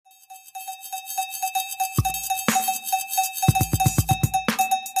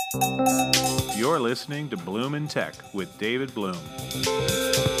You're listening to Bloom in Tech with David Bloom. This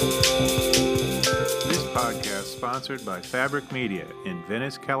podcast is sponsored by Fabric Media in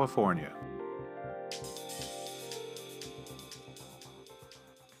Venice, California.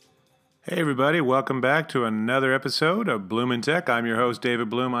 Hey everybody, welcome back to another episode of Bloom in Tech. I'm your host,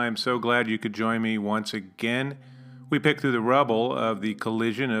 David Bloom. I am so glad you could join me once again. We pick through the rubble of the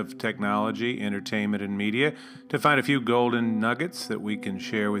collision of technology, entertainment, and media to find a few golden nuggets that we can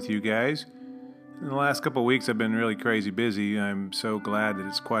share with you guys. In the last couple of weeks, I've been really crazy busy. I'm so glad that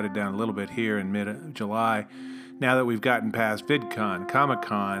it's quieted down a little bit here in mid-July. Now that we've gotten past VidCon,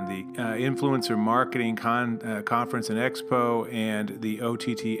 Comic-Con, the Influencer Marketing Conference and Expo, and the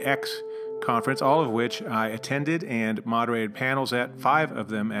OTTX Conference, all of which I attended and moderated panels at, 5 of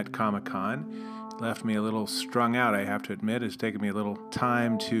them at Comic-Con. Left me a little strung out, I have to admit. It's taken me a little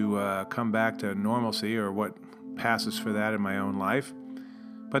time to come back to normalcy, or what passes for that in my own life.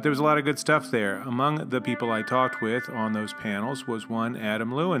 But there was a lot of good stuff there. Among the people I talked with on those panels was one Adam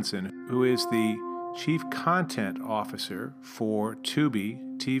Lewinson, who is the Chief Content Officer for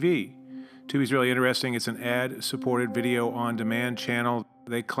Tubi TV. Tubi's really interesting. It's an ad-supported video-on-demand channel.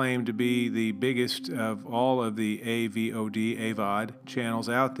 They claim to be the biggest of all of the AVOD channels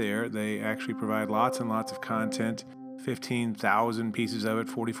out there. They actually provide lots and lots of content, 15,000 pieces of it,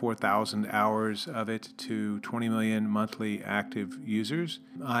 44,000 hours of it to 20 million monthly active users.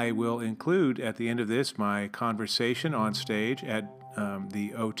 I will include at the end of this my conversation on stage at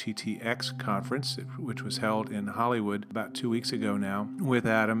the OTTX conference, which was held in Hollywood about 2 weeks ago now, with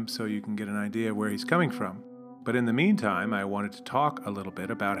Adam, so you can get an idea of where he's coming from. But in the meantime, I wanted to talk a little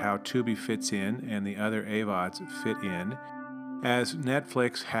bit about how Tubi fits in and the other AVODs fit in, as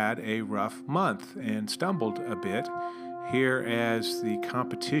Netflix had a rough month and stumbled a bit here as the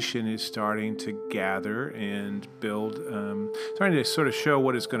competition is starting to gather and build, starting to sort of show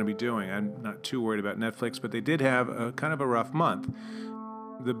what it's going to be doing. I'm not too worried about Netflix, but they did have a kind of a rough month.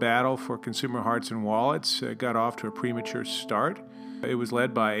 The battle for consumer hearts and wallets got off to a premature start. It was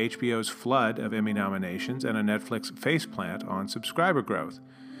led by HBO's flood of Emmy nominations and a Netflix faceplant on subscriber growth.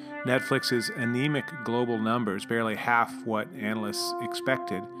 Netflix's anemic global numbers, barely half what analysts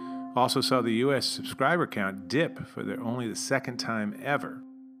expected, also saw the U.S. subscriber count dip for only the second time ever.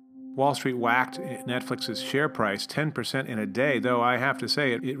 Wall Street whacked Netflix's share price 10% in a day, though I have to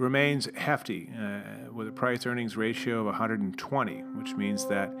say it remains hefty, with a price-earnings ratio of 120, which means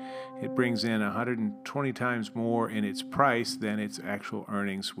that it brings in 120 times more in its price than its actual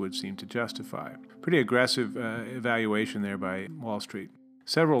earnings would seem to justify. Pretty aggressive evaluation there by Wall Street.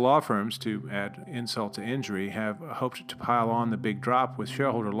 Several law firms, to add insult to injury, have hoped to pile on the big drop with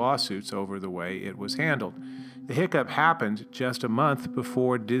shareholder lawsuits over the way it was handled. The hiccup happened just a month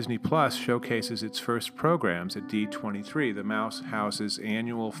before Disney Plus showcases its first programs at D23, the Mouse House's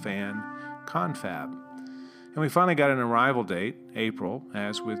annual fan confab. And we finally got an arrival date, April,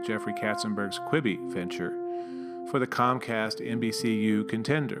 as with Jeffrey Katzenberg's Quibi venture, for the Comcast NBCU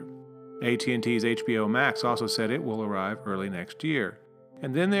contender. AT&T's HBO Max also said it will arrive early next year.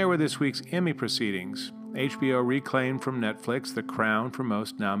 And then there were this week's Emmy proceedings. HBO reclaimed from Netflix the crown for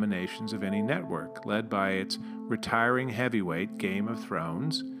most nominations of any network, led by its retiring heavyweight Game of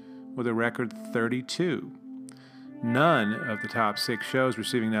Thrones, with a record 32. None of the top 6 shows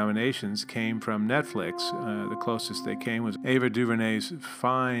receiving nominations came from Netflix. The closest they came was Ava DuVernay's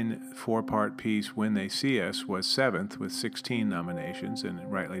fine 4-part piece When They See Us was 7th with 16 nominations,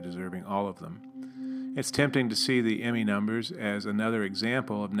 and rightly deserving all of them. It's tempting to see the Emmy numbers as another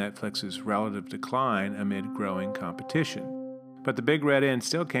example of Netflix's relative decline amid growing competition. But the Big Red End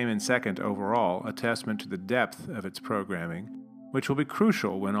still came in second overall, a testament to the depth of its programming, which will be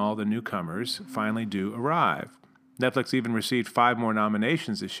crucial when all the newcomers finally do arrive. Netflix even received 5 more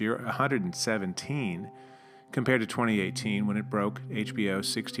nominations this year, 117, compared to 2018 when it broke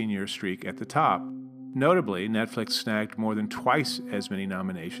HBO's 16-year streak at the top. Notably, Netflix snagged more than twice as many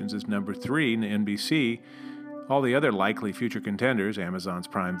nominations as number 3 in NBC. All the other likely future contenders, Amazon's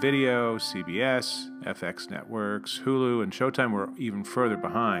Prime Video, CBS, FX Networks, Hulu, and Showtime, were even further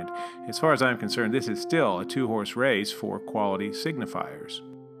behind. As far as I'm concerned, this is still a 2-horse race for quality signifiers.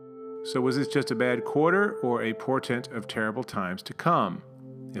 So was this just a bad quarter or a portent of terrible times to come?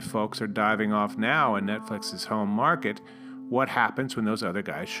 If folks are diving off now in Netflix's home market, what happens when those other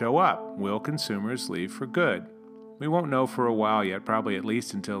guys show up? Will consumers leave for good? We won't know for a while yet, probably at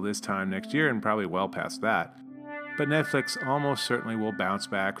least until this time next year and probably well past that. But Netflix almost certainly will bounce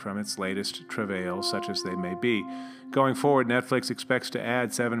back from its latest travails, such as they may be. Going forward, Netflix expects to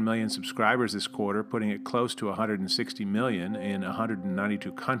add 7 million subscribers this quarter, putting it close to 160 million in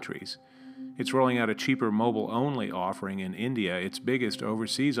 192 countries. It's rolling out a cheaper mobile-only offering in India, its biggest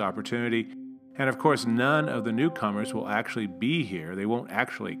overseas opportunity. And of course, none of the newcomers will actually be here. They won't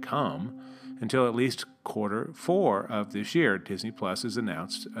actually come until at least Q4 of this year. Disney Plus has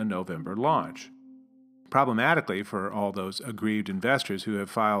announced a November launch. Problematically, for all those aggrieved investors who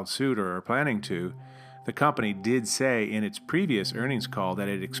have filed suit or are planning to, the company did say in its previous earnings call that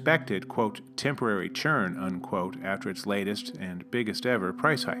it expected, quote, temporary churn, unquote, after its latest and biggest ever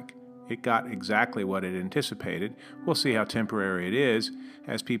price hike. It got exactly what it anticipated. We'll see how temporary it is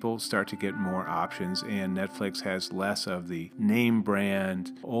as people start to get more options and Netflix has less of the name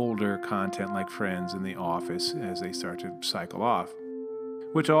brand, older content like Friends and The Office as they start to cycle off.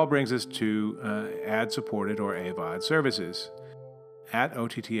 Which all brings us to ad-supported or AVOD services. At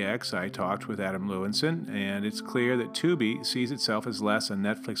OTTX, I talked with Adam Lewinson, and it's clear that Tubi sees itself as less a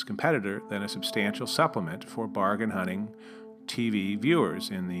Netflix competitor than a substantial supplement for bargain-hunting TV viewers,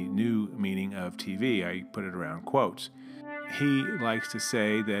 in the new meaning of TV. I put it around quotes. He likes to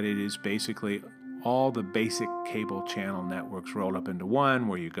say that it is basically all the basic cable channel networks rolled up into one,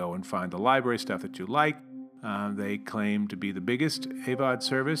 where you go and find the library stuff that you like. They claim to be the biggest AVOD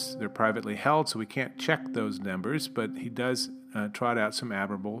service. They're privately held, so we can't check those numbers, but he does trot out some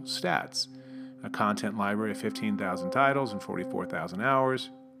admirable stats. A content library of 15,000 titles and 44,000 hours,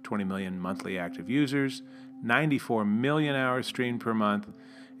 20 million monthly active users, 94 million hours streamed per month,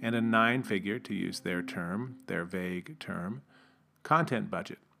 and a nine-figure, to use their term, their vague term, content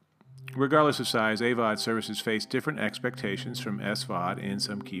budget. Regardless of size, AVOD services face different expectations from SVOD in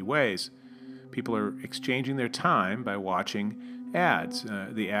some key ways. People are exchanging their time by watching ads.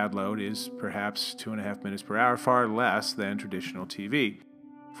 The ad load is perhaps 2.5 minutes per hour, far less than traditional TV.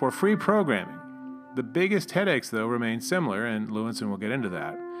 For free programming, the biggest headaches, though, remain similar, and Lewinson will get into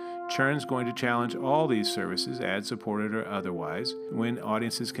that. Churn's going to challenge all these services, ad-supported or otherwise, when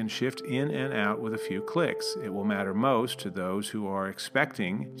audiences can shift in and out with a few clicks. It will matter most to those who are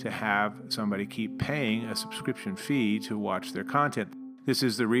expecting to have somebody keep paying a subscription fee to watch their content. This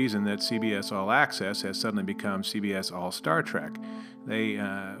is the reason that CBS All Access has suddenly become CBS All Star Trek. They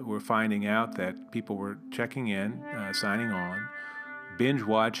were finding out that people were checking in, signing on,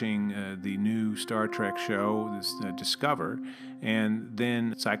 binge-watching the new Star Trek show, Discover, and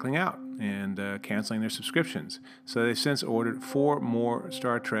then cycling out and canceling their subscriptions. So they've since ordered 4 more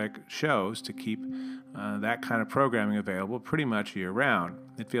Star Trek shows to keep that kind of programming available pretty much year-round.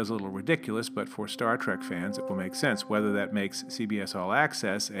 It feels a little ridiculous, but for Star Trek fans it will make sense. Whether that makes CBS All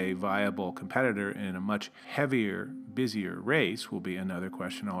Access a viable competitor in a much heavier, busier race will be another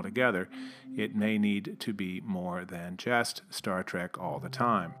question altogether. It may need to be more than just Star Trek all the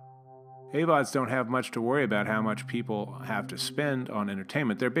time. AVODs don't have much to worry about how much people have to spend on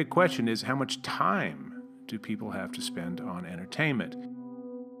entertainment. Their big question is, how much time do people have to spend on entertainment?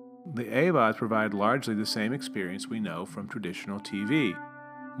 The AVODs provide largely the same experience we know from traditional TV.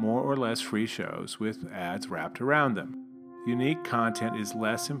 More or less free shows with ads wrapped around them. Unique content is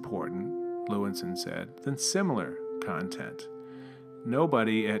less important, Lewinson said, than similar content.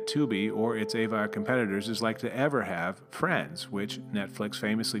 Nobody at Tubi or its AVOD competitors is like to ever have Friends, which Netflix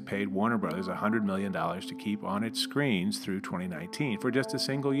famously paid Warner Brothers $100 million to keep on its screens through 2019 for just a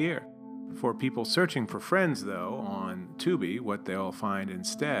single year. For people searching for Friends, though, on Tubi, what they'll find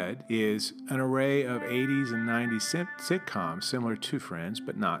instead is an array of 80s and 90s sitcoms similar to Friends,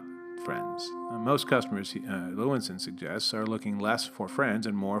 but not Friends. Most customers, Lewinson suggests, are looking less for Friends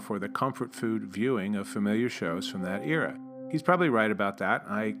and more for the comfort food viewing of familiar shows from that era. He's probably right about that.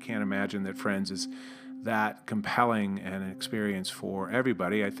 I can't imagine that Friends is that compelling an experience for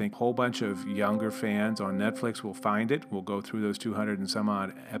everybody. I think a whole bunch of younger fans on Netflix will find it. We'll go through those 200 and some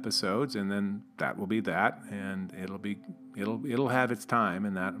odd episodes, and then that will be that, and it'll have its time,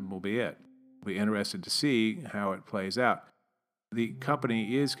 and that will be it. We'll be interested to see how it plays out. The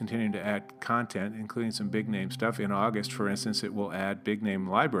company is continuing to add content, including some big-name stuff. In August, for instance, it will add big-name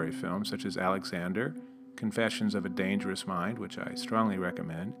library films such as Alexander, Confessions of a Dangerous Mind, which I strongly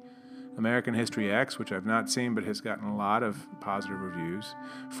recommend, American History X, which I've not seen but has gotten a lot of positive reviews,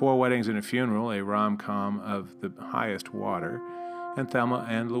 4 Weddings and a Funeral, a rom-com of the highest water, and Thelma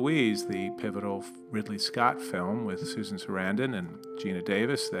and Louise, the pivotal Ridley Scott film with Susan Sarandon and Geena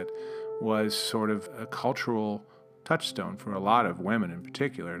Davis that was sort of a cultural touchstone for a lot of women in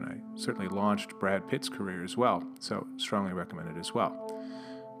particular, and I certainly launched Brad Pitt's career as well, so strongly recommend it as well.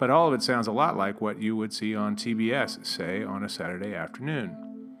 But all of it sounds a lot like what you would see on TBS, say, on a Saturday afternoon.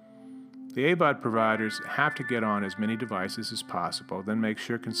 The AVOD providers have to get on as many devices as possible, then make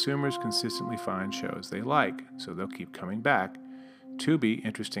sure consumers consistently find shows they like, so they'll keep coming back. Tubi,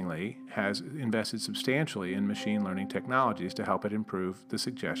 interestingly, has invested substantially in machine learning technologies to help it improve the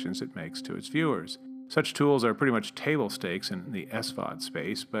suggestions it makes to its viewers. Such tools are pretty much table stakes in the SVOD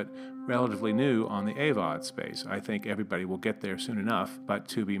space, but relatively new on the AVOD space. I think everybody will get there soon enough, but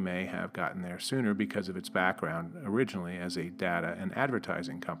Tubi may have gotten there sooner because of its background originally as a data and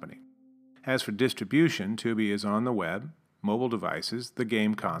advertising company. As for distribution, Tubi is on the web, mobile devices, the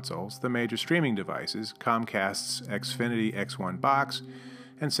game consoles, the major streaming devices, Comcast's Xfinity X1 box,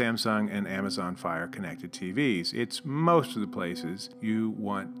 and Samsung and Amazon Fire connected TVs. It's most of the places you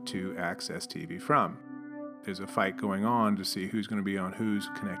want to access TV from. There's a fight going on to see who's going to be on whose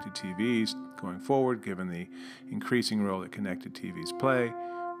connected TVs going forward, given the increasing role that connected TVs play.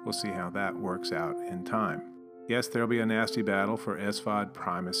 We'll see how that works out in time. Yes, there'll be a nasty battle for SVOD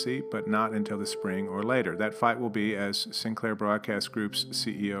primacy, but not until the spring or later. That fight will be, as Sinclair Broadcast Group's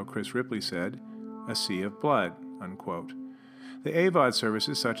CEO Chris Ripley said, a sea of blood, unquote. The AVOD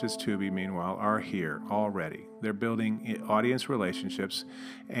services such as Tubi, meanwhile, are here already. They're building audience relationships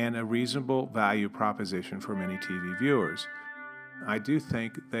and a reasonable value proposition for many TV viewers. I do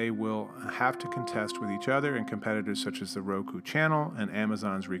think they will have to contest with each other and competitors such as the Roku channel and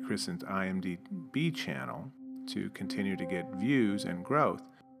Amazon's rechristened IMDb channel to continue to get views and growth.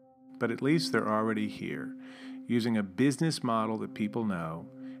 But at least they're already here, using a business model that people know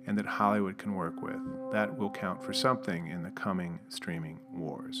and that Hollywood can work with. That will count for something in the coming streaming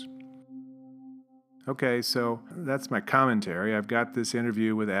wars. Okay, so that's my commentary. I've got this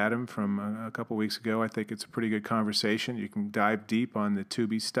interview with Adam from a couple weeks ago. I think it's a pretty good conversation. You can dive deep on the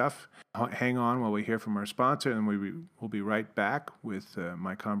Tubi stuff. Hang on while we hear from our sponsor, and we'll be right back with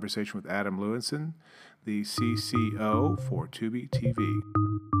my conversation with Adam Lewinson, the CCO for Tubi TV.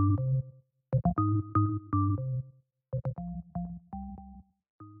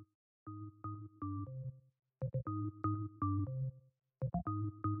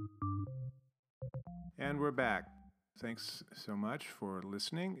 And we're back. Thanks so much for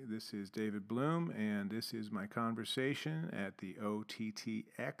listening. This is David Bloom, and this is my conversation at the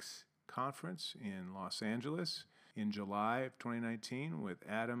OTTX conference in Los Angeles in July of 2019 with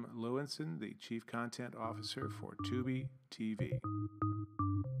Adam Lewinson, the Chief Content Officer for Tubi TV.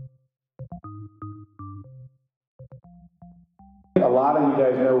 A lot of you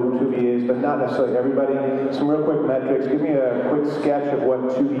guys know who Tubi is, but not necessarily everybody. Some real quick metrics. Give me a quick sketch of what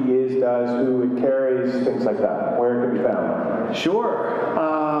Tubi is, does, who it carries, things like that. Where it can be found. Sure.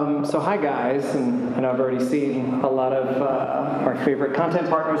 So hi guys, and I know I've already seen a lot of our favorite content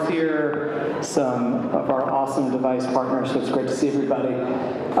partners here, some of our awesome device partners, so it's great to see everybody.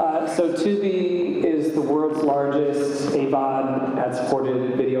 So Tubi is the world's largest AVOD,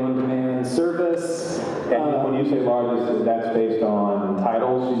 ad-supported video-on-demand service. And when you say largest, that's based on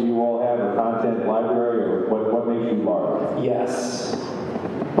titles you all have, or content library, or what makes you large? Yes.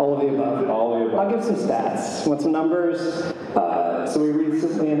 All of the above. All of the above. I'll give some stats. Want some numbers? So we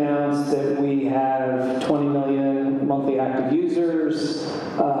recently announced that we have 20 million monthly active users.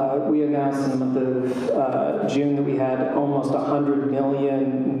 We announced in the month of June that we had almost 100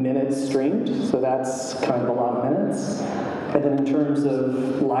 million minutes streamed. So that's kind of a lot of minutes. And then in terms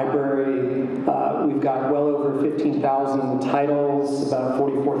of library, we've got well over 15,000 titles, about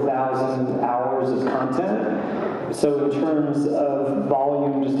 44,000 hours of content. So in terms of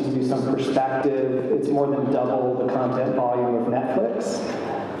volume, just to give you some perspective, it's more than double the content volume of Netflix.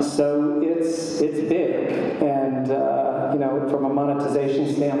 So it's big, and from a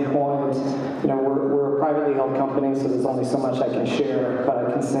monetization standpoint, we're a privately held company, so there's only so much I can share. But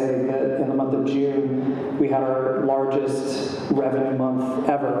I can say that in the month of June, we had our largest revenue month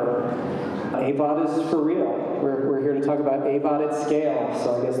ever. AVOD is for real. We're here to talk about AVOD at scale.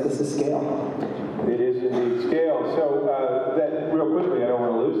 So I guess this is scale. It is indeed scale. So that real quickly, I don't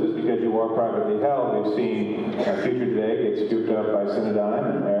want to lose this because you are privately held. We've seen Future Today get scooped up by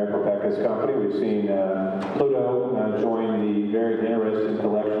Cinedigm, Eric Opeka's company. We've seen Pluto join the very interesting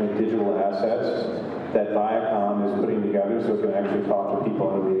collection of digital assets that Viacom is putting together so it can actually talk to people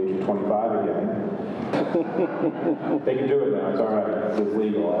under the age of 25 again. They can do it now. It's all right. It's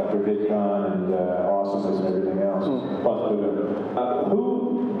legal after VidCon and Awesomeness and everything else. Plus Pluto.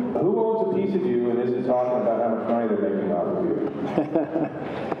 Who owns a piece of you and isn't talking about how much money they're making off of you?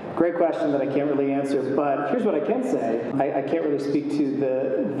 Great question that I can't really answer, but here's what I can say. I can't really speak to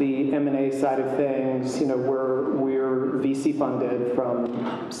the M&A side of things. We're VC funded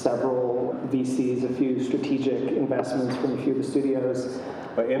from several VCs, a few strategic investments from a few of the studios.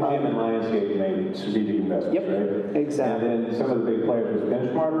 But MGM and Lionsgate made strategic investments, yep, right? Exactly. And then some of the big players,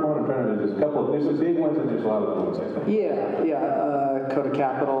 Benchmark one, there's some big ones and there's a lot of ones, I think. Yeah, Coda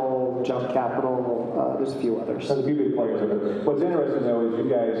Capital, Jump Capital, there's a few others. There's a few big players of it. What's interesting, though, is you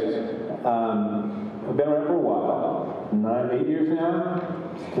guys have been around for a while, 8 years now,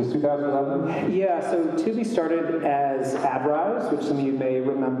 since 2011? Yeah, so Tubi started as AdRise, which some of you may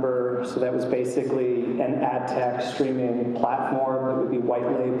remember. So that was basically an ad tech streaming platform that would be white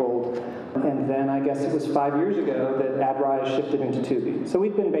labeled. And then I guess it was 5 years ago that AdRise shifted into Tubi. So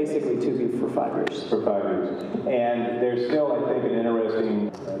we've been basically Tubi for 5 years. For 5 years. And there's still, I think, an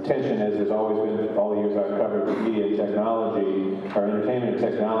interesting tension, as there's always been all the years I've covered media and technology, or entertainment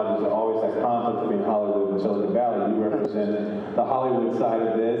and technology, there's always that conflict between Hollywood and Silicon Valley. You represent the Hollywood side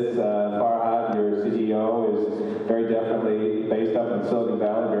of this. Farhad, your CEO, is very definitely based up in Silicon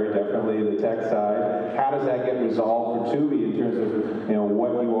Valley, very definitely the tech side. How does that get resolved for Tubi in terms of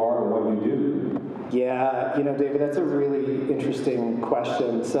what you are and what you do? Yeah, David, that's a really interesting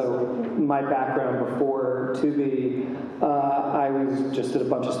question. So my background before Tubi, I was just at a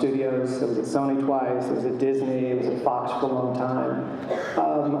bunch of studios. I was at Sony twice, I was at Disney, I was at Fox for a long time.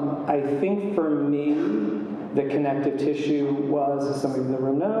 I think for me, the connective tissue was, as some of you in the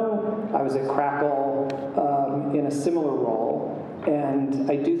room know, I was at Crackle in a similar role.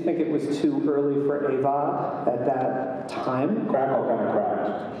 And I do think it was too early for AVOD at that time. Crackle kind of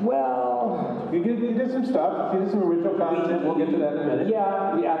cracked. Well, you did some stuff. You did some original content. We'll get to that in a minute.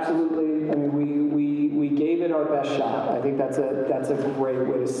 Yeah, absolutely. I mean, we gave it our best shot. I think that's a great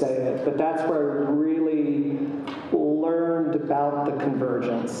way to say it. But that's where I really learned about the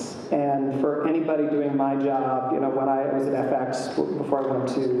convergence. And for anybody doing my job, when I was at FX before I went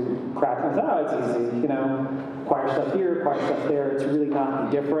to Crackle, I thought, it's easy. Acquire stuff here, acquire stuff there. It's really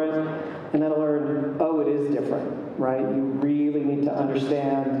not different. And then I learned, it is different, right? You really need to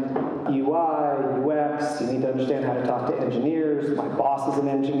understand UI, UX. You need to understand how to talk to engineers. My boss is an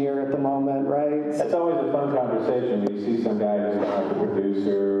engineer at the moment, right? That's always a fun conversation when you see some guy who's like a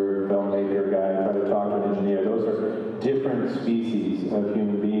producer, filmmaker guy, try to talk to an engineer. Those are different species of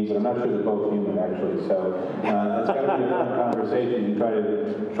human beings, and I'm not sure they're both human, actually. So it's got to be a fun conversation. You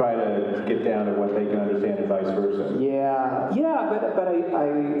try to get down to what they can understand and vice versa. Yeah, but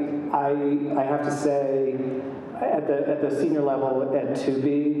I have to say, at the senior level at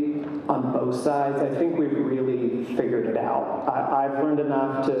Tubi, on both sides, I think we've really figured it out. I've learned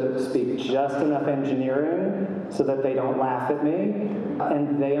enough to speak just enough engineering so that they don't laugh at me,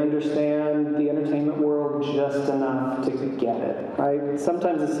 and they understand the entertainment world just enough to get it, right?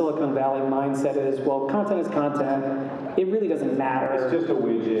 Sometimes the Silicon Valley mindset is, well, content is content. It really doesn't matter. It's just a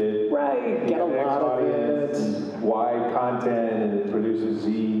widget. Right, get a lot of it. Y content, and it produces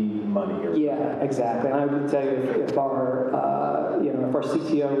Z money. Yeah, exactly. And I would tell you, if our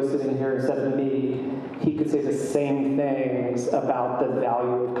CTO was sitting here instead of me, he could say the same things about the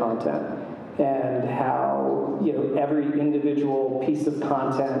value of content and how every individual piece of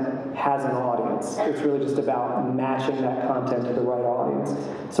content has an audience. It's really just about matching that content to the right audience.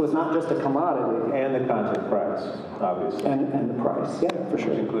 So it's not just a commodity. And the content price, obviously. And the price, yeah, for sure.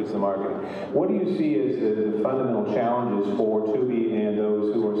 Which includes the marketing. What do you see as the fundamental challenges for Tubi and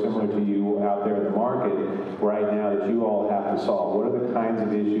those who are similar to you out there in the market right now that you all have to solve? What are the kinds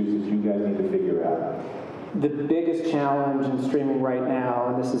of issues that you guys need to figure out? The biggest challenge in streaming right now,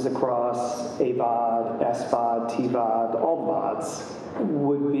 and this is across AVOD, SVOD, TVOD, all the VODs,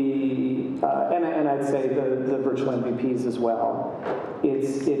 would be, and I'd say the virtual MVPs as well.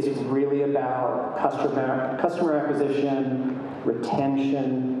 It's really about customer acquisition,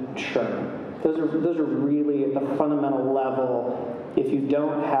 retention, churn. Those are really at the fundamental level. If you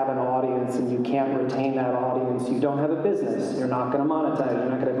don't have an audience and you can't retain that audience, you don't have a business. You're not going to monetize. You're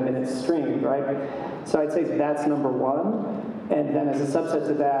not going to have minutes streamed, right? So I'd say that's number one. And then as a subset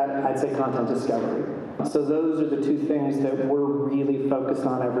to that, I'd say content discovery. So those are the two things that we're really focused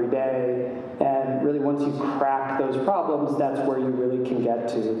on every day. And really, once you crack those problems, that's where you really can get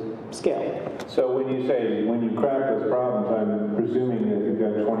to scale. So when you crack those problems, I'm presuming that if you've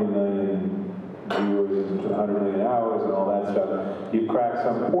got 20 million viewers and 100 million hours and all that stuff, you've cracked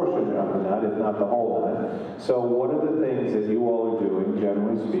some portion of the nut, if not the whole nut. So what are the things that you all are doing,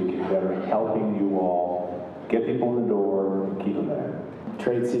 generally speaking, that are helping you all get people in the door and keep them there?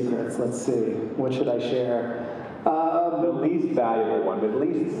 Trade secrets, let's see. What should I share? The least valuable one, but at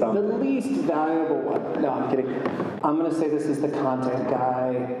least something. The least valuable one. No, I'm kidding. I'm going to say this is the content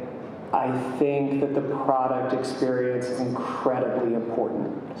guy. I think that the product experience is incredibly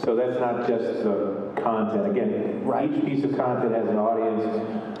important. So that's not just the content. Again, right. Each piece of content has an audience,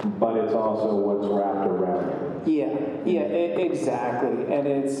 but it's also what's wrapped around it. Yeah, exactly. And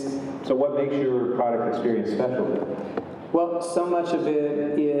it's... So what makes your product experience special then? Well, so much of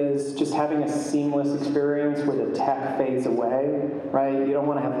it is just having a seamless experience where the tech fades away, right? You don't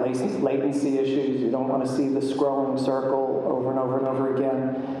want to have latency issues. You don't want to see the scrolling circle over and over and over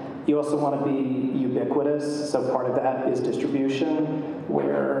again. You also want to be ubiquitous, so part of that is distribution,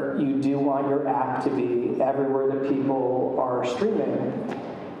 where you do want your app to be everywhere that people are streaming.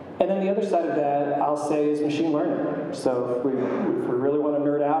 And then the other side of that, I'll say, is machine learning. So if we really want to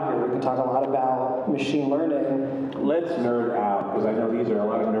nerd out here, we can talk a lot about machine learning. Let's nerd out, because I know these are a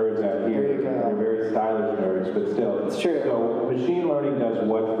lot of nerds out here. There you go. They're very stylish nerds, but still. It's true. So machine learning does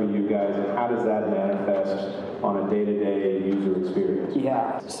what for you guys, and how does that manifest on a day-to-day user experience?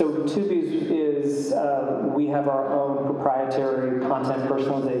 Yeah. So Tubi's is, we have our own proprietary content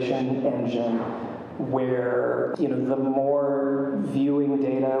personalization engine where, the more viewing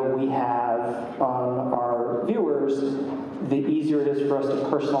data we have on our viewers, the easier it is for us to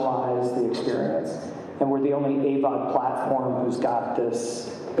personalize the experience. And we're the only AVOD platform who's got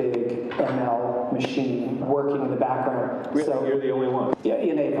this big ML machine working in the background. Really? So, You're the only one? yeah,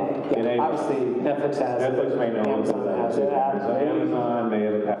 in AVOD. Yeah. In AVOD. Obviously, Netflix has it. Netflix may know Amazon has it. Amazon may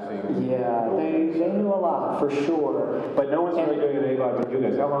have a passing. Yeah, they knew a lot, for sure. But no one's really doing an AVOD with you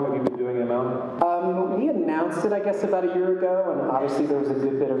guys. How long have you been doing ML? We announced it, I guess, about a year ago, and obviously there was a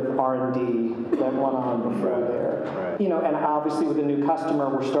good bit of R&D that went on before there. Right. And obviously with a new customer,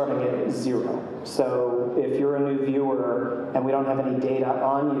 we're starting at zero. So if you're a new viewer and we don't have any data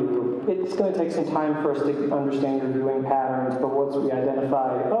on you, it's going to take some time for us to understand your viewing patterns. But once we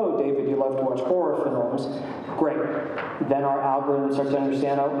identify, oh, David, you love to watch horror films, great. Then our algorithms start to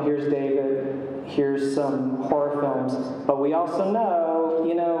understand, oh, here's David, here's some horror films. But we also know,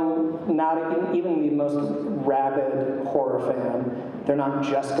 not even the most rabid horror fan, they're not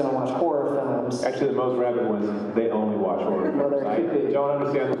just going to watch horror films. Actually, the most rabid ones, they only watch horror films. Well, there could be. Don't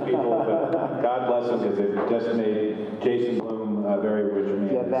understand those people, but God bless them, because they've just made Jason Blum a very rich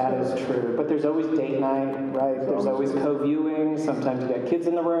man. Yeah, that is true. But there's always date night, right? There's always co-viewing. Sometimes you get kids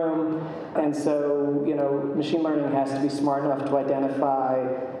in the room. And so, machine learning has to be smart enough to identify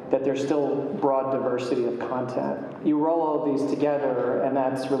that there's still broad diversity of content. You roll all of these together, and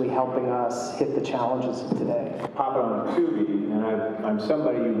that's really helping us hit the challenges of today. Pop it on Tubi, and I'm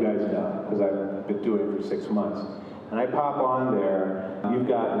somebody you guys know, because I've been doing it for 6 months. And I pop on there, you've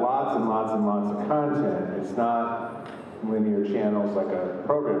got lots and lots and lots of content. It's not linear channels like a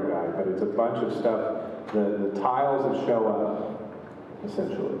program guide, but it's a bunch of stuff. The tiles that show up,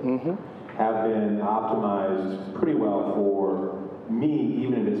 essentially, have been optimized pretty well for me,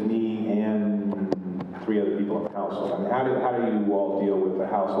 even if it's me and 3 other people in the household. I mean, how do you all deal with the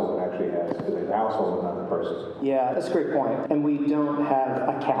household that actually has, because it's a household and not the person? Yeah, that's a great point. And we don't have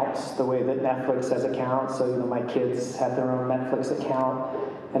accounts the way that Netflix has accounts. So, my kids have their own Netflix account.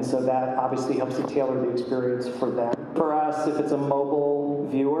 And so that obviously helps to tailor the experience for them. For us, if it's a mobile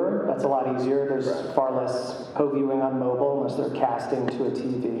viewer, that's a lot easier. There's far less co-viewing on mobile unless they're casting to a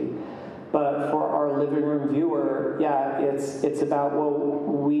TV. But for our living room viewer, yeah, it's about,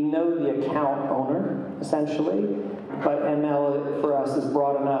 we know the account owner, essentially, but ML for us is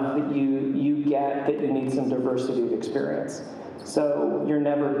broad enough that you get that you need some diversity of experience. So you're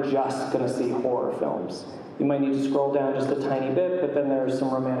never just going to see horror films. You might need to scroll down just a tiny bit, but then there's some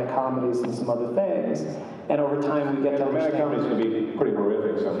romantic comedies and some other things. And over time, we get to romantic comedies can be pretty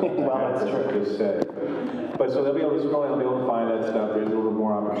horrific sometimes. Well, that's true. I just said. But so they'll be able to scroll and they'll be able to find that stuff. There's a little bit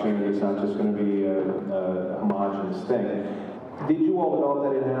more opportunity. It's not just going to be a homogenous thing. Did you all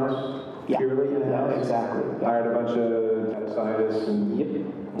develop that in-house? Yeah. Purely in-house? Yeah, exactly. Yeah. Hired a bunch of data scientists and...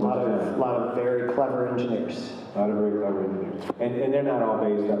 Yep. A lot of very clever engineers. A lot of very clever engineers. And they're not all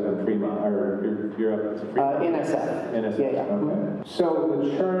based up in Fremont, or you're up in Fremont? NSF. NSF, Yeah. okay. So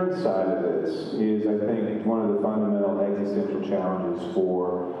the churn side of this is, I think, one of the fundamental existential challenges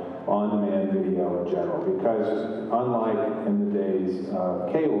for on-demand video in general, because unlike in the days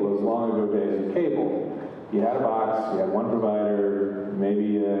of cable, those long ago days of cable, you had a box, you had one provider,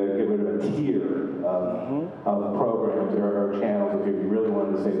 maybe get rid of a tier of programs or channels if you really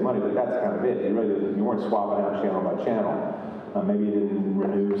wanted to save money, but that's kind of it. You weren't swapping out channel by channel. Maybe you didn't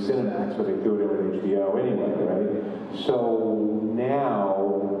renew Cinemax, but they threw it in with HBO anyway, right? So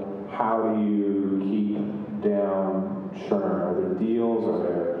now, how do you keep down churn? Are there deals? Are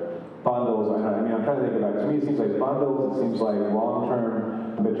there bundles? I mean, I'm trying to think about it. To me, it seems like bundles. It seems like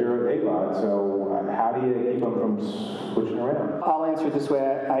long-term, but you're AVOD, so how do you keep them from switching around? I'll answer it this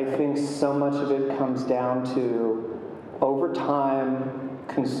way. I think so much of it comes down to, over time,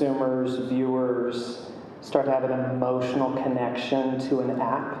 consumers, viewers, start to have an emotional connection to an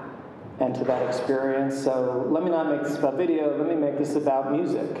app and to that experience. So let me not make this about video, let me make this about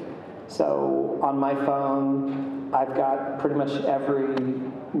music. So on my phone, I've got pretty much every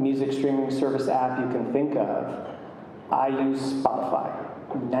music streaming service app you can think of. I use Spotify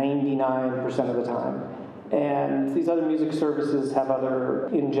 99% of the time. And these other music services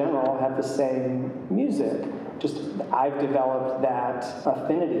in general, have the same music. Just I've developed that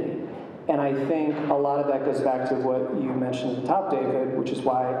affinity. And I think a lot of that goes back to what you mentioned at the top, David, which is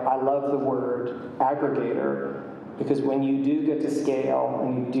why I love the word aggregator, because when you do get to scale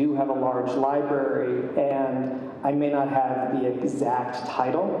and you do have a large library, and I may not have the exact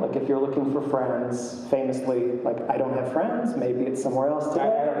title, like if you're looking for Friends, famously, like I don't have Friends, maybe it's somewhere else today.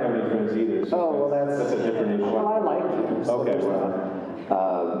 I don't have any friends either, so that's a different issue. Well, I like you. So okay, well.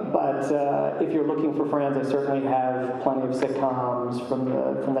 But if you're looking for Friends, I certainly have plenty of sitcoms from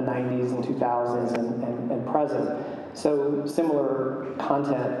the 90s and 2000s and present. So similar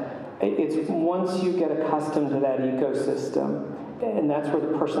content. It's once you get accustomed to that ecosystem, and that's where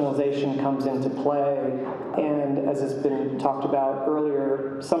the personalization comes into play. And as has been talked about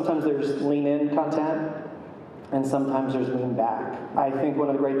earlier, sometimes there's lean-in content, and sometimes there's lean back. I think one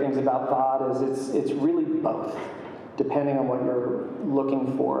of the great things about VOD is it's really both, depending on what you're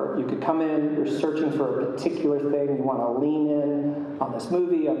looking for. You could come in, you're searching for a particular thing, you want to lean in on this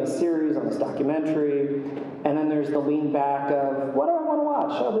movie, on this series, on this documentary, and then there's the lean back of, what do I want to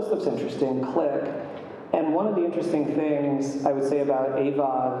watch? Oh, this looks interesting, click. And one of the interesting things I would say about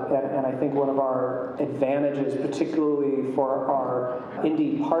AVOD, and I think one of our advantages, particularly for our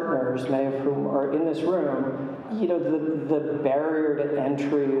indie partners, many of whom are in this room, the barrier to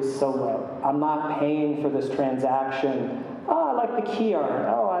entry is so low. I'm not paying for this transaction. Oh, I like the key art.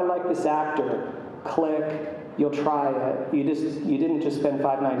 Oh, I like this actor. Click, you'll try it. You didn't just spend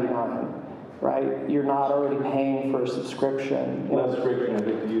 $5.99. Right? You're not already paying for a subscription. Less friction, I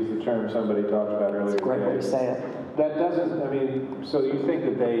think, to use the term somebody talked about earlier. That's a great way to say it. That doesn't, so you think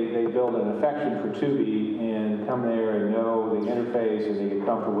that they build an affection for Tubi and come there and know the interface and they get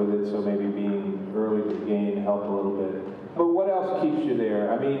comfortable with it, so maybe being early to the game helped a little bit. But what else keeps you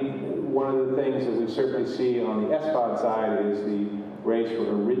there? I mean, one of the things that we certainly see on the SVOD side is the race for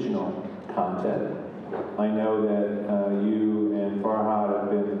original content. I know that you and Farhad have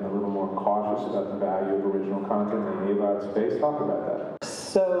been a little more cautious about the value of original content in the AVOD space. Talk about that.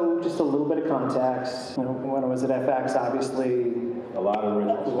 So, just a little bit of context. When I was at FX, obviously, a lot of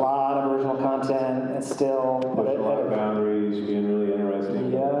original content, and still pushing a lot of boundaries, being really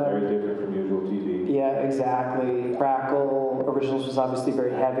interesting, very different from usual TV. Yeah, exactly. Crackle Originals was obviously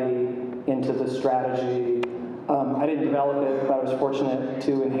very heavy into the strategy. I didn't develop it, but I was fortunate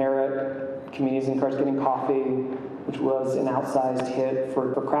to inherit Comedians in Cars Getting Coffee, which was an outsized hit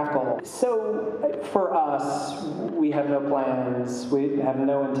for Crackle. So for us, we have no plans, we have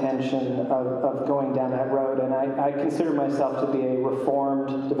no intention of going down that road, and I consider myself to be a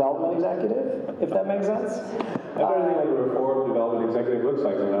reformed development executive, if that makes sense. I don't think like a reformed development executive looks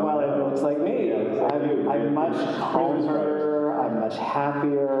like. Well, it looks like me. Yeah, like I'm much calmer, I'm much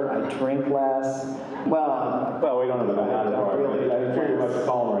happier, I drink less. Well, we don't know the latter part. Really, I'm sure you're much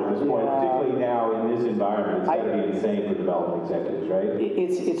calmer at this point, particularly now in this environment. It's got to be insane for development executives, right?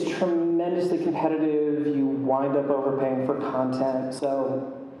 It's tremendously competitive. You wind up overpaying for content.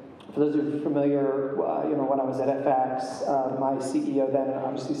 So, for those who are familiar, when I was at FX, my CEO then,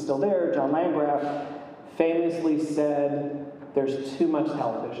 obviously still there, John Landgraf, famously said, "There's too much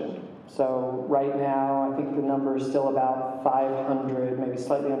television." So right now, I think the number is still about 500, maybe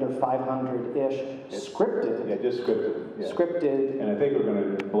slightly under 500-ish, scripted. Yeah, just scripted. Yeah. Scripted. And I think we're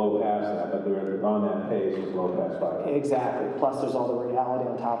going to blow past that, but we're on that pace to blow past 500. Exactly. Plus there's all the reality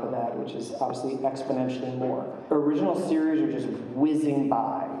on top of that, which is obviously exponentially more. Original series are just whizzing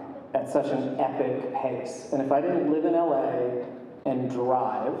by at such an epic pace. And if I didn't live in LA and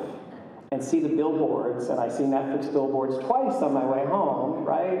drive and see the billboards, and I see Netflix billboards twice on my way home,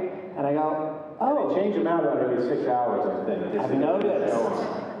 right? And I go, oh. They change them out about every 6 hours, I think. I've noticed.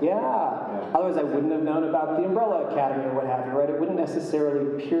 Yeah. Otherwise, I wouldn't have known about the Umbrella Academy or what have you, right? It wouldn't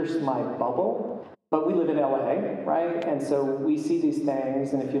necessarily pierce my bubble. But we live in LA, right? And so we see these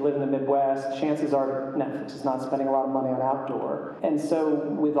things, and if you live in the Midwest, chances are Netflix is not spending a lot of money on outdoor. And so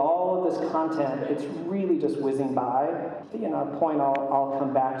with all of this content, it's really just whizzing by. A point I'll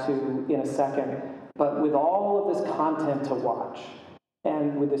come back to in a second. But with all of this content to watch,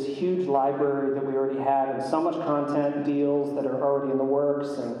 and with this huge library that we already have, and so much content deals that are already in the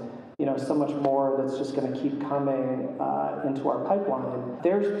works, and so much more that's just going to keep coming into our pipeline,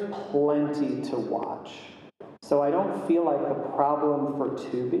 there's plenty to watch. So I don't feel like the problem for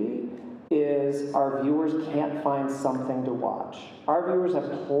Tubi is our viewers can't find something to watch. Our viewers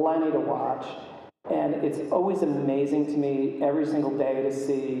have plenty to watch, and it's always amazing to me every single day to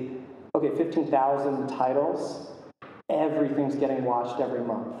see, 15,000 titles, everything's getting watched every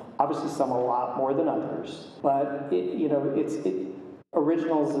month. Obviously, some a lot more than others, but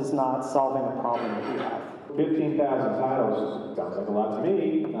originals is not solving a problem that we have. 15,000 titles sounds like a lot to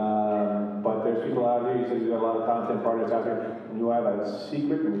me, but there's people out here, you said you've got a lot of content partners out here, and you have a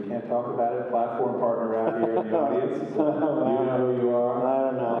secret, and we can't talk about it, platform partner out here in the audience. You know who you are.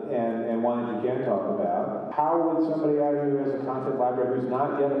 I don't know. And one that you can talk about. How would somebody out here who has a content library who's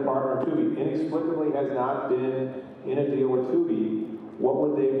not yet a partner of Tubi, inexplicably has not been in a deal with Tubi, what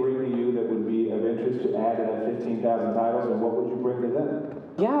would they bring to you that would be of interest to add to that 15,000 titles, and what would you bring to them?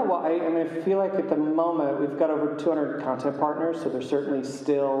 Yeah, well, I feel like at the moment we've got over 200 content partners, so there's certainly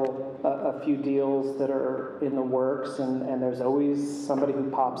still a few deals that are in the works, and there's always somebody who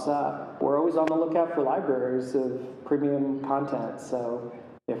pops up. We're always on the lookout for libraries of premium content, so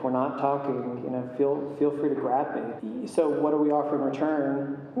if we're not talking, feel free to grab me. So what do we offer in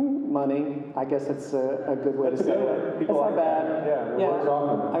return? Money. I guess that's a good way to say it. That's not bad. Yeah, it works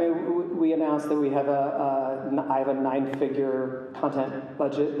often. I mean, we announced that we have I have a 9-figure content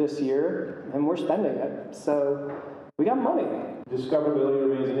budget this year, and we're spending it. So we got money. Discoverability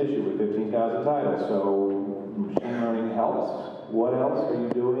remains an issue with 15,000 titles, so machine learning helps. What else are you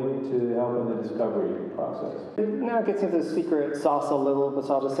doing to help in the discovery process? Now it gets into the secret sauce a little, but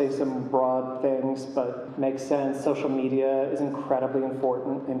so I'll just say some broad things, but makes sense. Social media is incredibly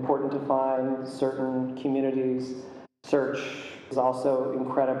important to find certain communities. Search is also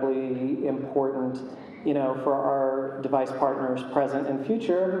incredibly important. For our device partners present and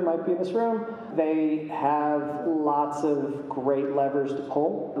future who might be in this room, they have lots of great levers to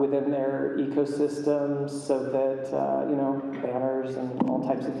pull within their ecosystems so that, banners and all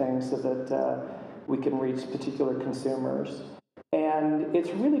types of things so that we can reach particular consumers. And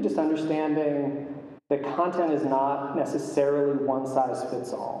it's really just understanding that content is not necessarily one size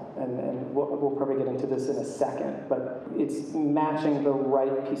fits all. And we'll probably get into this in a second, but it's matching the right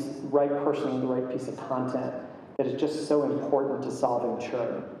person, the right piece of content that is just so important to solving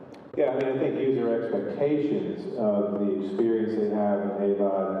churn. Yeah, I think user expectations of the experience they have in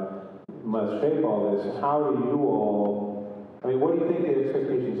AVOD must shape all this. How do you all, what do you think the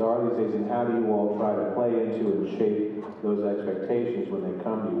expectations are these days, and how do you all try to play into and shape those expectations when they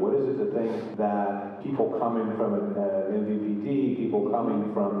come to you? What is it to think that people coming from an MVPD, people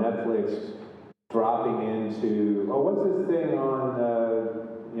coming from Netflix, dropping into, what's this thing on,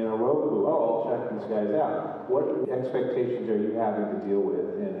 Roku? I'll check these guys out. What expectations are you having to deal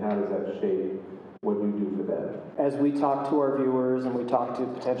with, and how does that shape what you do for them? As we talk to our viewers and we talk to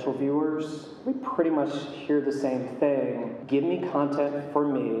potential viewers, we pretty much hear the same thing. Give me content for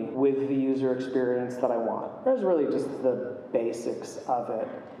me with the user experience that I want. That's really just the basics of it.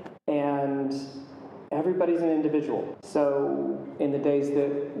 And everybody's an individual. So in the days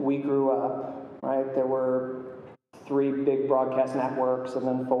that we grew up, right, there were 3 big broadcast networks, and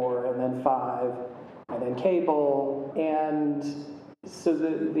then 4, and then 5, and then cable. And so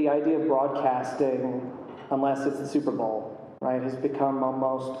the idea of broadcasting, unless it's the Super Bowl, right, has become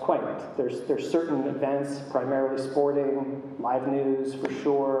almost quaint. There's certain events, primarily sporting, live news for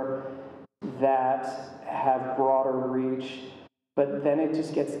sure, that have broader reach. But then it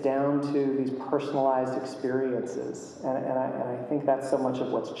just gets down to these personalized experiences. And I think that's so much of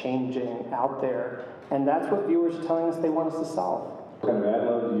what's changing out there. And that's what viewers are telling us they want us to solve. What kind of ad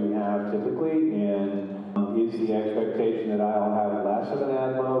load do you have typically? And is the expectation that I'll have less of an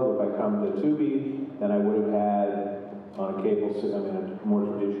ad load if I come to Tubi than I would have had on a cable, a more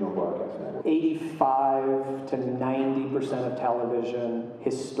traditional broadcast network? 85 to 90% of television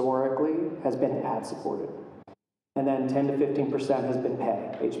historically has been ad-supported. And then 10 to 15% has been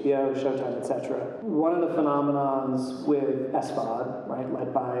pay, HBO, Showtime, etc. One of the phenomenons with SVOD, right,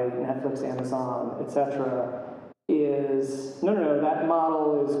 led by Netflix, Amazon, etc., is, no, that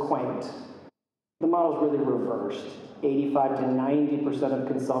model is quaint. The model is really reversed. 85 to 90% of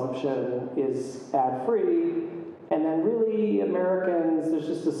consumption is ad-free, and then really Americans, there's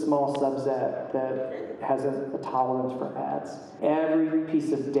just a small subset that has a tolerance for ads. Every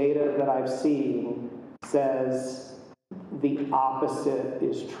piece of data that I've seen says the opposite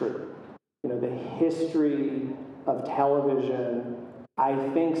is true. The history of television, I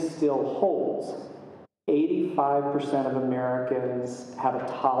think, still holds. 85% of Americans have a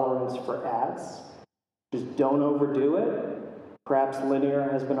tolerance for ads. Just don't overdo it. Perhaps linear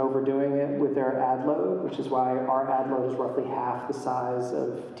has been overdoing it with their ad load, which is why our ad load is roughly half the size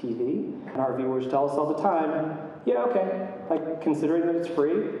of TV. And our viewers tell us all the time, yeah, okay, considering that it's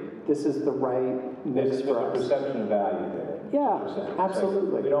free, this is the right mix for us. There's a perception of value there. Yeah,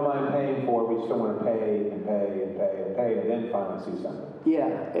 absolutely. Like, we don't mind paying for it, we still want to pay and pay and pay and pay and then finally see something. Yeah,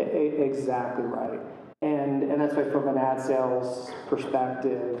 exactly right. And that's why from an ad sales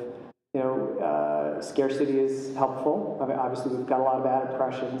perspective, scarcity is helpful. I mean, obviously, we've got a lot of ad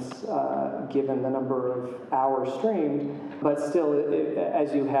impressions given the number of hours streamed, but still,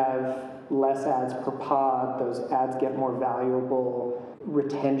 as you have less ads per pod, those ads get more valuable.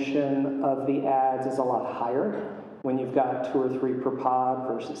 Retention of the ads is a lot higher when you've got 2 or 3 per pod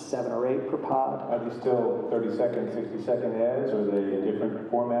versus 7 or 8 per pod. Are they still 30-second, 60-second ads, or are they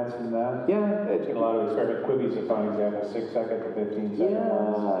different formats than that? Yeah. I've seen a lot of experiment. Quibi's a fine example, 6-second to 15-second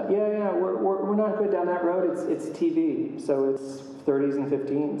ones. Yeah. We're not good down that road. It's TV, so it's 30s and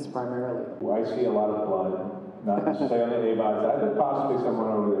 15s primarily. Well, I see a lot of blood, not necessarily on the AVOD side, but possibly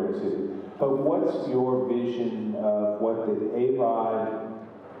someone over there too. But what's your vision of what the AVOD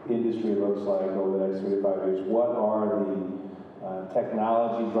industry looks like over the next 3 to 5 years? What are the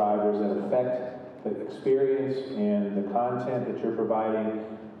technology drivers that affect the experience and the content that you're providing?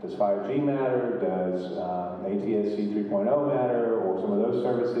 Does 5G matter? Does ATSC 3.0 matter, or some of those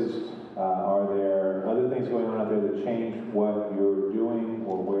services? Are there other things going on out there that change what you're doing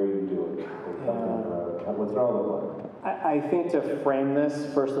or where you do it? What's it all look like? I think to frame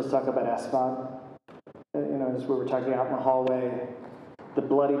this, first let's talk about SVOD. As we were talking out in the hallway, the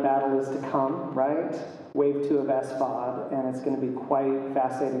bloody battle is to come, right? Wave 2 of SVOD, and it's going to be quite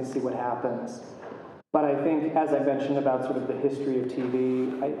fascinating to see what happens. But I think, as I mentioned about sort of the history of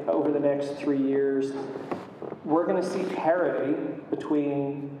TV, over the next 3 years, we're going to see parity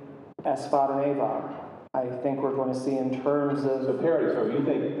between SVOD and AVOD. I think we're going to see in terms of... So parity, so you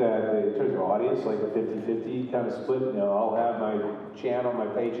think that in terms of audience, like a 50-50 kind of split, I'll have my channel, my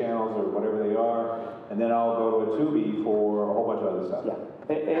pay channels or whatever they are, and then I'll go to a Tubi for a whole bunch of other stuff.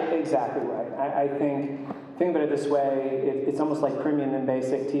 Yeah, exactly right. I think about it this way, it's almost like premium and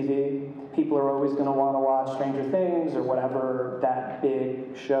basic TV. People are always going to want to watch Stranger Things or whatever that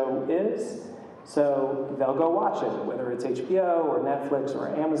big show is. So they'll go watch it, whether it's HBO or Netflix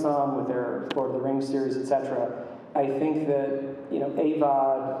or Amazon with their Lord of the Rings series, etc. I think that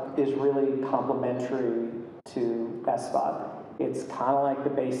AVOD is really complementary to SVOD. It's kind of like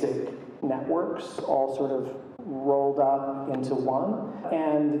the basic networks all sort of rolled up into one.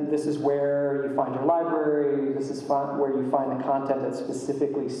 And this is where you find your library. This is where you find the content that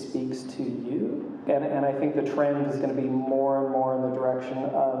specifically speaks to you. And I think the trend is going to be more and more in the direction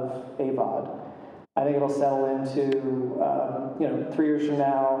of AVOD. I think it'll settle into, 3 years from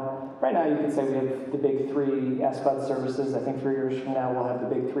now. Right now, you can say we have the big 3 SVOD services. I think 3 years from now, we'll have the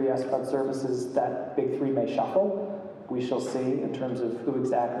big 3 SVOD services. That big 3 may shuffle. We shall see in terms of who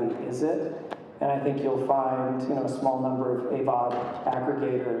exactly is it. And I think you'll find, a small number of AVOD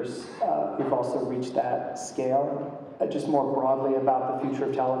aggregators who've also reached that scale. Just more broadly about the future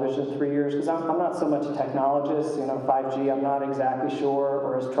of television in 3 years, because I'm not so much a technologist. 5G, I'm not exactly sure.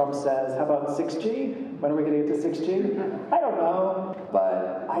 Or as Trump says, how about 6G? When are we going to get to 6G? I don't know,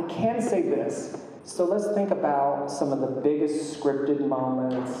 but I can say this. So let's think about some of the biggest scripted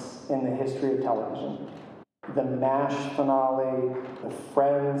moments in the history of television. The MASH finale, the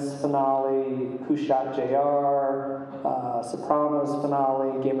Friends finale, Who Shot JR, Sopranos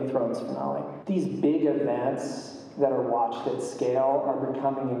finale, Game of Thrones finale. These big events that are watched at scale are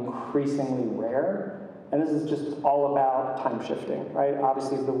becoming increasingly rare. And this is just all about time shifting, right?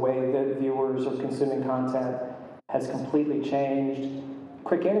 Obviously, the way that viewers are consuming content has completely changed.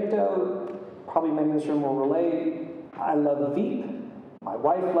 Quick anecdote, probably many in this room will relate. I love Veep. My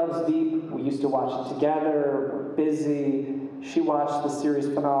wife loves Veep. We used to watch it together. We're busy. She watched the series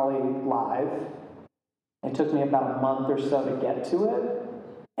finale live. It took me about a month or so to get to it.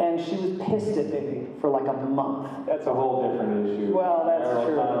 And she was pissed at me for like a month. That's a whole different issue. Well, that's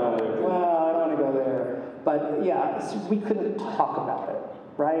true. Well, I don't want to go there. But yeah, we couldn't talk about it,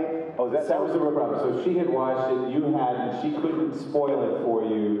 right? Oh, that was the real problem. So she had watched it, you hadn't, she couldn't spoil it for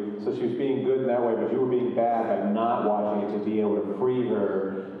you, so she was being good in that way, but you were being bad by not watching it to be able to free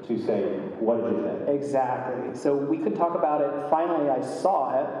her to say, what did you think? Exactly. So we could talk about it. Finally, I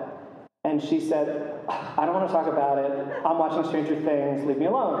saw it, and she said, I don't want to talk about it. I'm watching Stranger Things. Leave me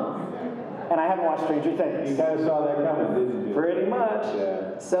alone. And I haven't watched Stranger Things. You kind of saw that coming, didn't you? Pretty much.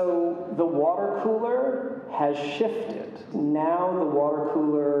 Yeah. So the water cooler has shifted. Now the water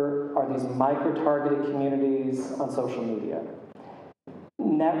cooler are these micro-targeted communities on social media.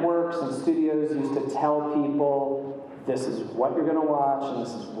 Networks and studios used to tell people, this is what you're going to watch, and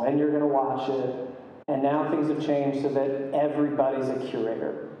this is when you're going to watch it. And now things have changed so that everybody's a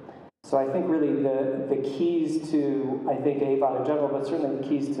curator. So I think really the keys to, I think AVOD in general, but certainly the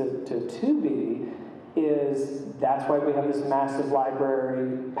keys to Tubi is that's why we have this massive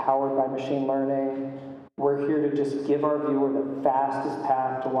library powered by machine learning. We're here to just give our viewer the fastest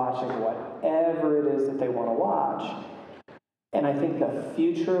path to watching whatever it is that they want to watch. And I think the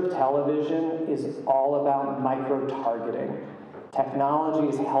future of television is all about micro-targeting. Technology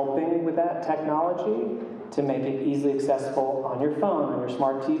is helping with that technology to make it easily accessible on your phone, on your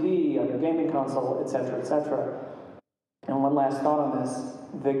smart TV, on your gaming console, etc., etc. And one last thought on this.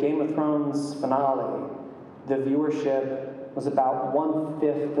 The Game of Thrones finale, the viewership was about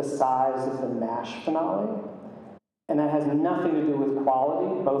 1/5 the size of the MASH finale. And that has nothing to do with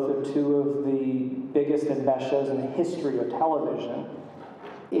quality. Both are two of the biggest and best shows in the history of television.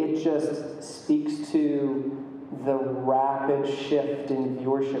 It just speaks to the rapid shift in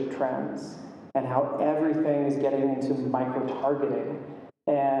viewership trends and how everything is getting into micro-targeting.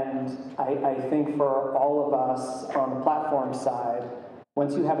 And I think for all of us on the platform side,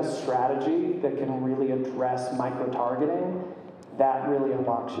 once you have a strategy that can really address micro-targeting, that really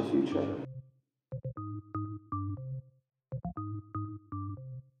unlocks your future.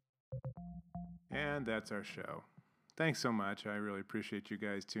 And that's our show. Thanks so much. I really appreciate you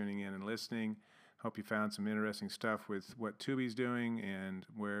guys tuning in and listening. Hope you found some interesting stuff with what Tubi's doing and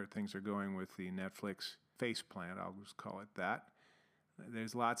where things are going with the Netflix faceplant. I'll just call it that.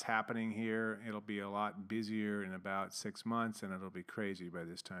 There's lots happening here. It'll be a lot busier in about 6 months, and it'll be crazy by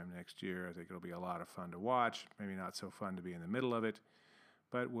this time next year. I think it'll be a lot of fun to watch. Maybe not so fun to be in the middle of it,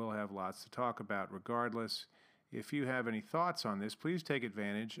 but we'll have lots to talk about regardless. If you have any thoughts on this, please take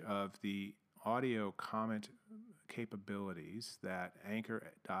advantage of the audio comment capabilities that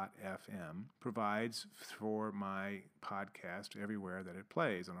Anchor.fm provides for my podcast everywhere that it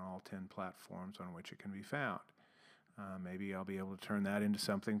plays on all 10 platforms on which it can be found. Maybe I'll be able to turn that into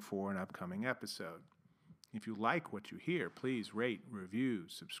something for an upcoming episode. If you like what you hear, please rate, review,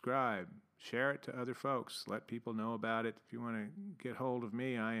 subscribe, share it to other folks. Let people know about it. If you want to get hold of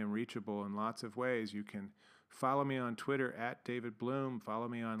me, I am reachable in lots of ways. You can follow me on Twitter at David Bloom. Follow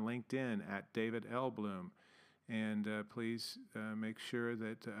me on LinkedIn at David L. Bloom. And please make sure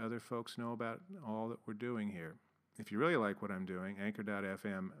that other folks know about all that we're doing here. If you really like what I'm doing,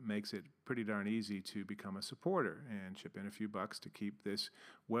 Anchor.fm makes it pretty darn easy to become a supporter and chip in a few bucks to keep this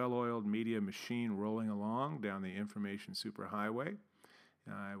well-oiled media machine rolling along down the information superhighway.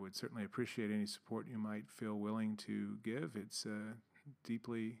 I would certainly appreciate any support you might feel willing to give. It's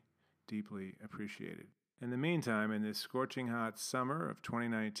deeply, deeply appreciated. In the meantime, in this scorching hot summer of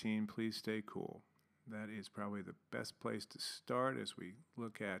 2019, please stay cool. That is probably the best place to start as we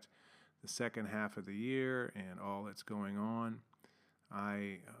look at the second half of the year and all that's going on.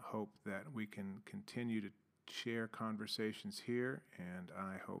 I hope that we can continue to share conversations here, and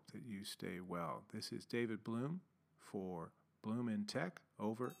I hope that you stay well. This is David Bloom for Bloom in Tech,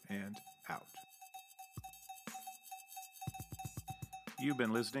 over and out. You've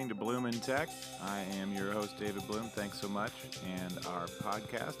been listening to Bloom in Tech. I am your host, David Bloom. Thanks so much. And our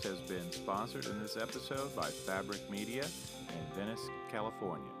podcast has been sponsored in this episode by Fabric Media in Venice,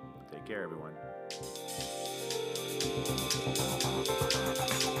 California. Take care, everyone.